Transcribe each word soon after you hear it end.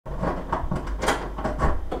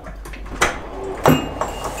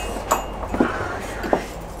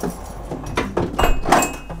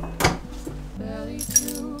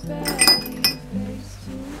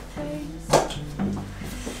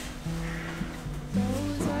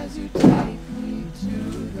take me to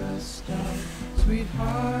the start,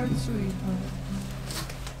 sweetheart, sweetheart.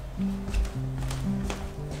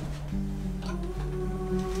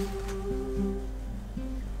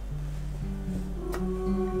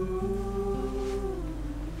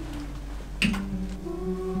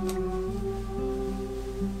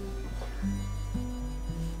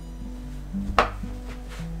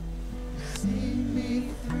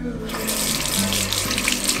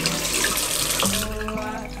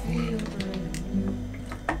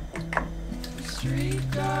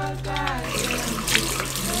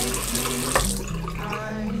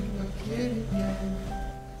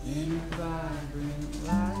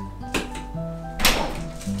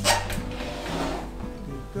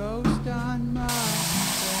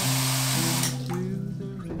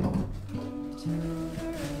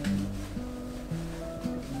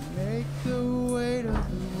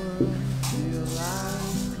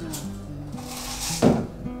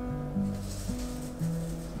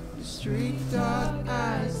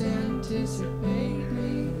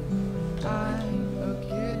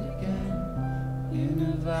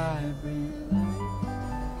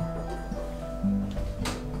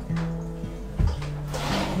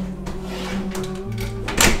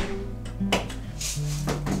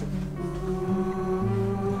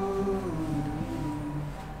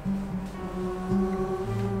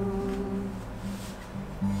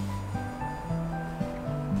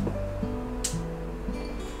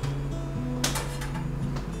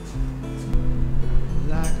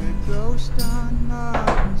 Ghost on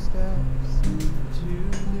marble steps into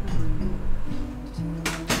the room.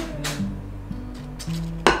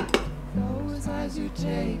 Those eyes you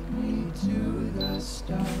take me to the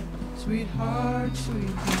start, sweetheart,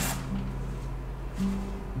 sweetheart.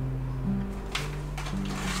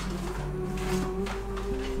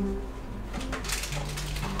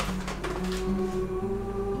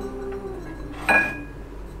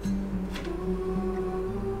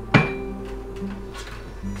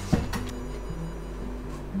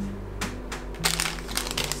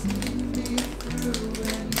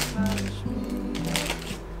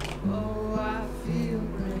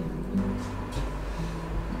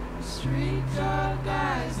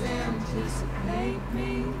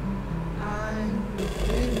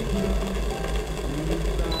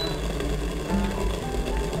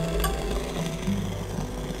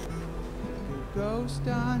 Ghost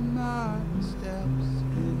on marble steps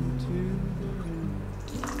into the room.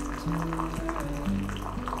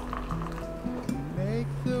 Make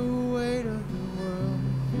the weight of the world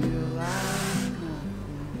feel like nothing.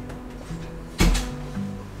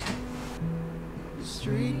 The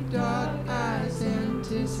street dog eyes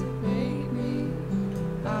anticipate me.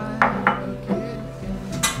 I'm a kid again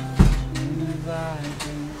in a vibrant.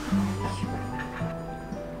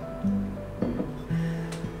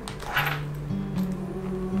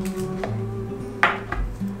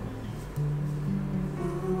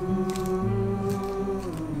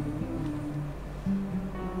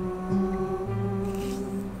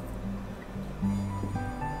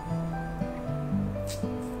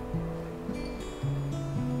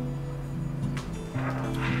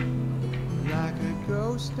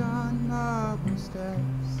 Ghost on marble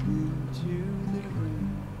steps into the rain.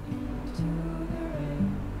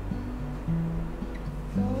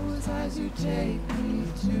 Those eyes you take me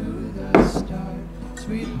to the start,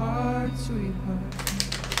 sweetheart, sweetheart.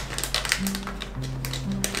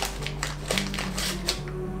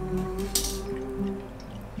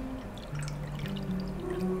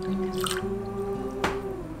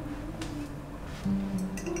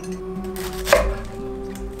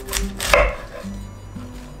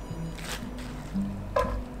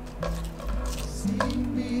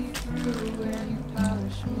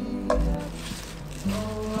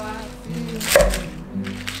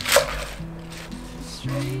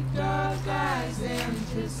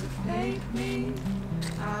 Anticipate me.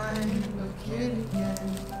 I'm a kid again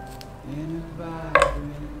in a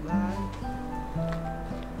vibrant light.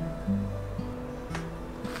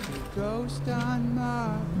 The ghost on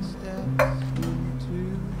marble steps into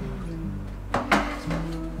the rain.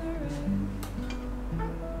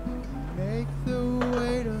 Make the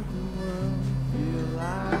weight of the world feel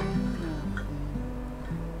like nothing.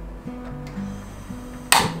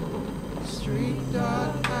 The street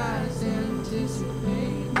dog eyes anticipate.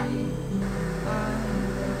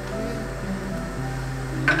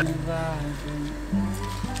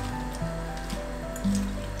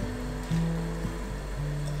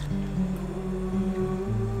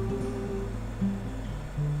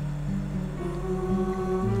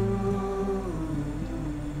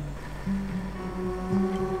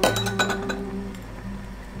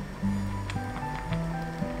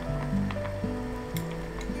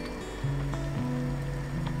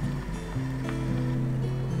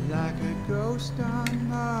 ghost on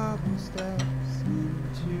marble steps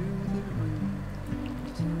into the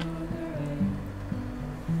rain.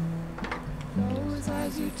 Close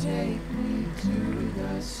as you take me to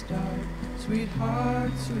the start,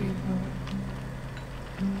 sweetheart, sweetheart.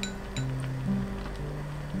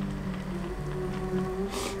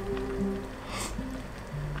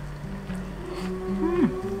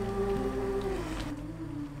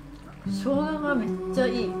生姜がめっちゃ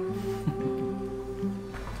いい。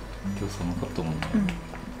今日寒かったもんね。めっ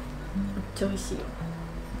ちゃ美味しいよ。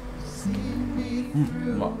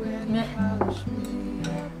うまっ。ね。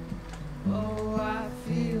Oh, I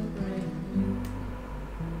feel brand new.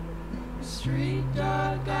 Street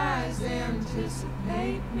dog eyes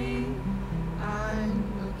anticipate me. I'm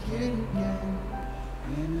a kid again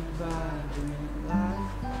in a vibrant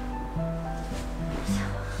life.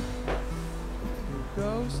 The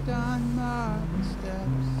ghost on marble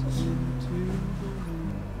steps into the room.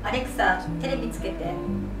 アレクサ、テレビつけて。は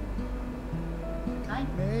い。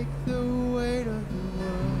Make the weight of the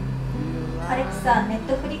world feel アレク like サ、ネッ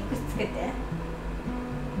トフリックスつけて。わ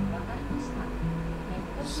かりました。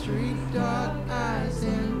 street dog eyes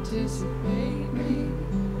anticipate me.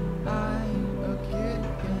 I'm a kid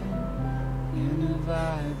again in a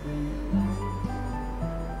vibrant life.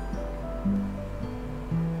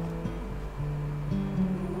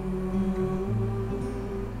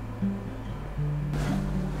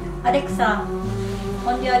 アレクサ、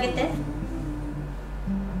音量上げて。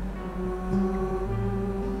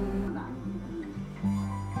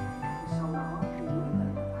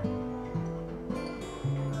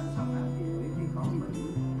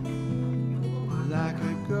Like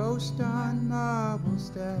a ghost on marble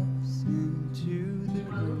steps into the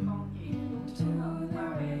room.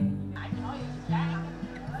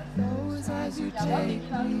 Close as you take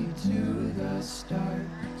me to the start,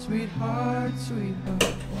 sweetheart,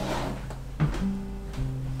 sweetheart.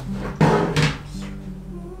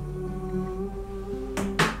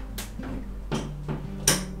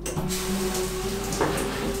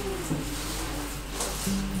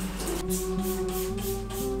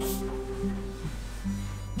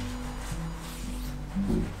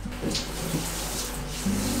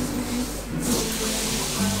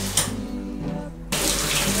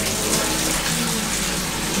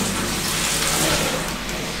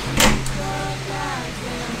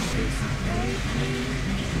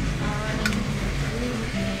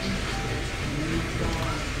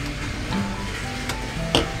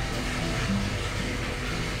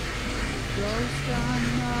 Ghost on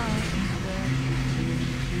marble steps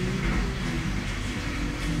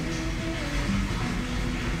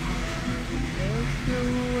make the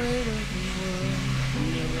weight of the world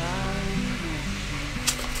feel like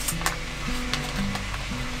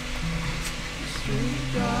street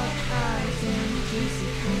dog eyes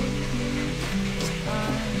anticipate me.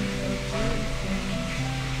 I'm a person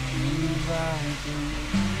in a vibrant.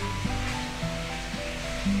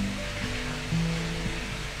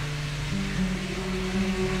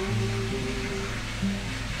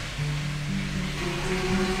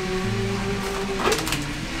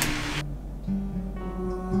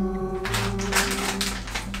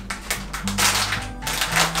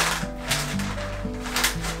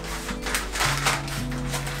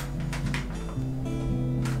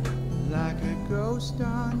 Like a ghost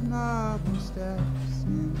on marble steps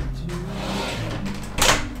into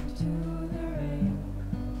the rain.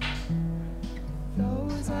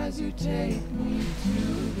 Close as you take me to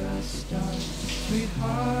the start,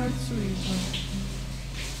 sweetheart, sweetheart.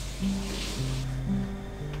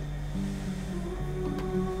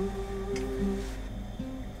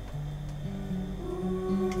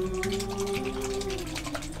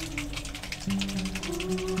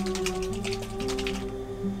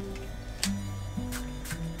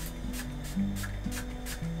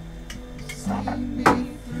 See me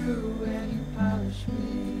through and polish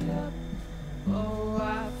me up. Oh,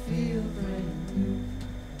 I feel brand new.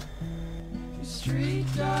 The street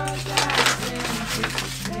dog eyes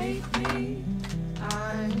anticipate me.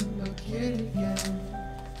 I'm a kid again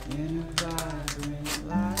in a vibrant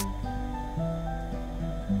life. Like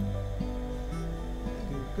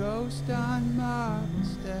a ghost on marble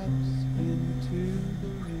steps into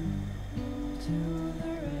the rain.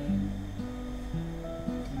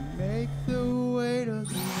 Make the weight of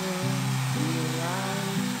the world feel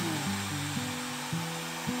like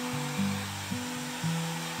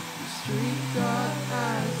the street dog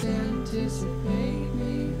eyes anticipate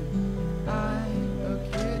me. I'm a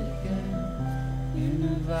kid again in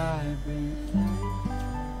a vibrant life.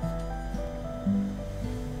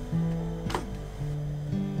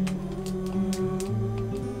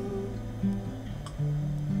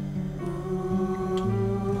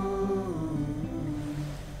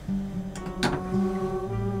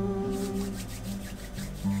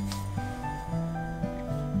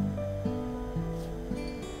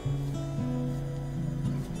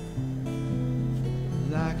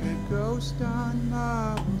 ghost on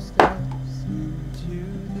marble steps into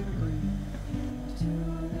the rain.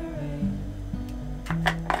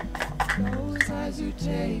 Close as you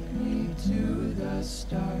take me to the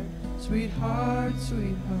start, sweetheart,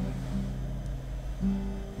 sweetheart.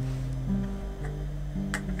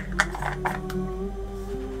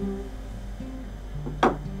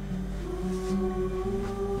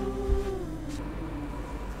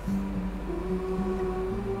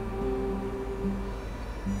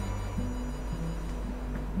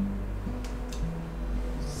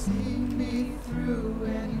 See me through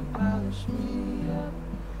and you polish me up.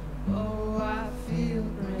 Oh, I feel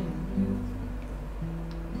brand new.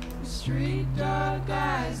 Street dog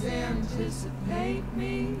eyes anticipate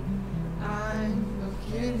me. I'm a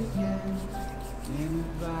kid again in a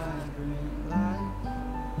vibrant light.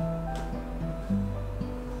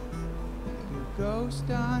 Your ghost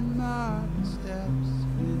on marble steps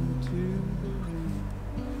into the rain.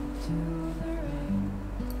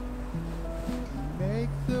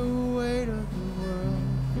 Make the weight of the world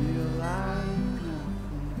feel like nothing.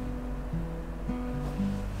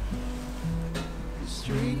 The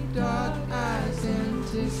street dog eyes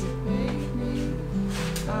anticipate me.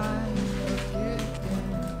 I'm a kid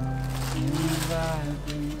again in a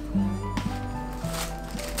vibrant light.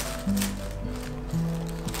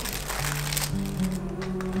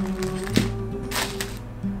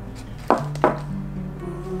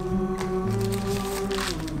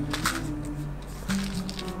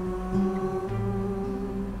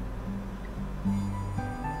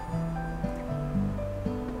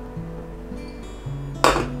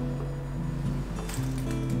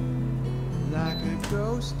 Like a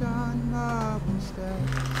ghost on marble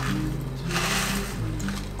steps into the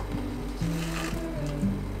rain.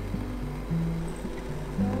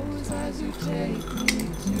 Close as you take me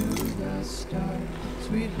to the start,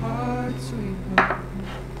 sweetheart, sweetheart.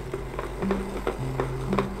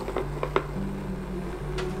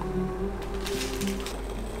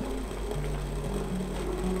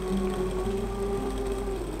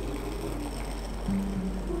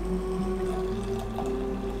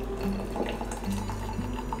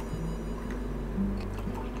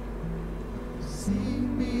 See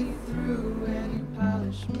me through and you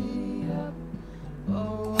polish me up.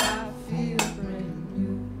 Oh, I feel brand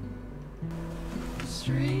new.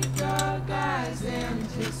 Street dog eyes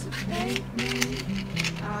anticipate me.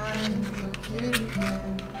 I'm a kid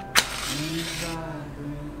again in a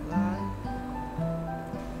vibrant light.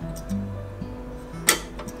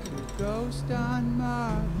 Your ghost on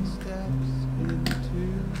marble steps into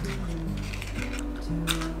the rain.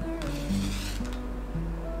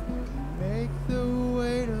 Make the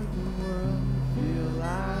weight of the world feel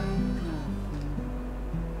like nothing.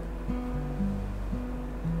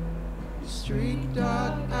 Your street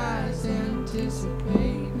dog eyes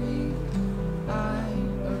anticipate me. I'm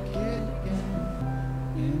a kid again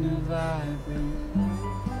in a vibrant light.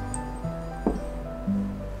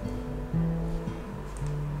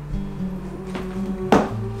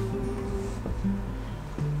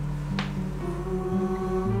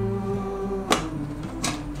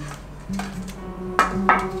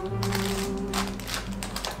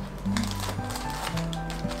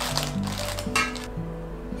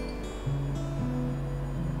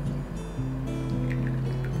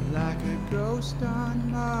 Like a ghost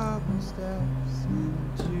on marble steps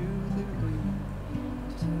into the rain.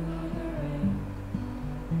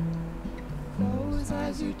 Close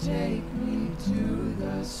as you take me to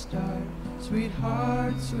the start,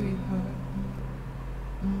 sweetheart, sweetheart.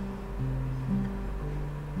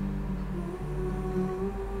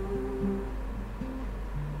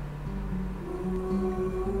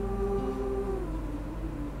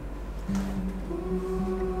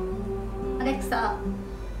 Alexa、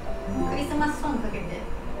クリスマスソングかけて。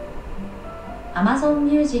Amazon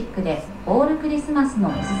Music でオールクリスマスの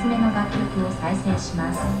おすすめの楽曲を再生し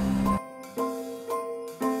ます。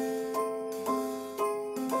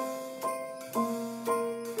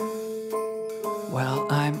Well,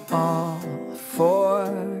 I'm all for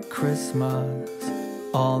Christmas,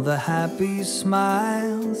 all the happy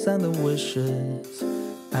smiles and the wishes,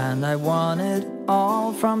 and I want it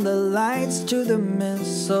all from the lights to the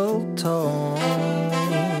mistletoe.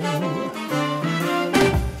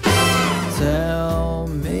 Tell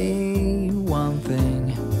me one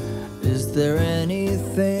thing, is there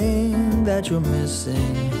anything that you're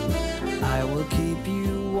missing? I will keep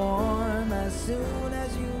you warm as soon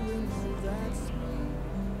as you remove that screen.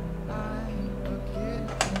 I'm a kid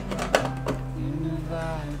in a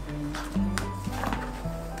vibrant light.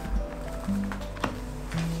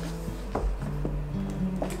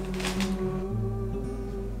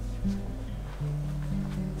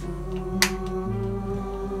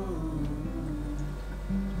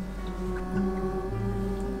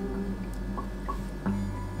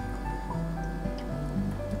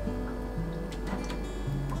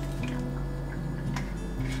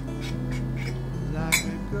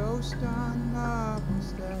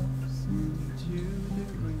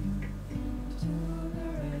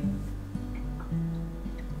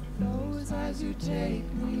 as you take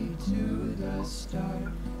me to the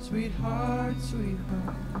start. Sweetheart,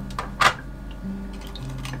 sweetheart.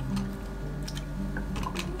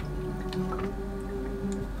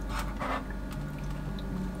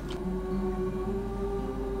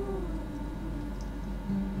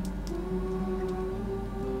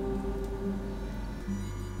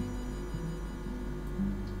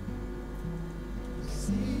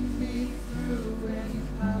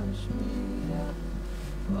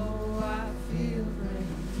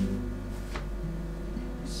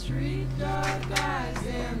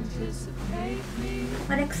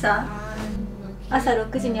アレクサ、朝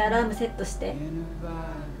6時にアラームセットして。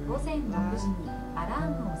午前6時にアラー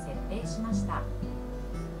ムを設定しました。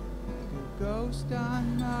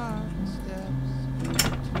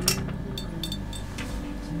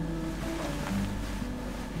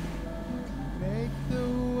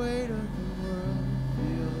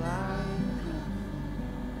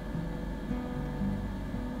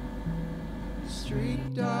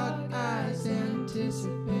Street dog eyes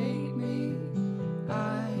anticipate me.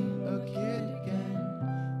 I'm a kid again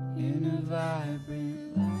in a vibrant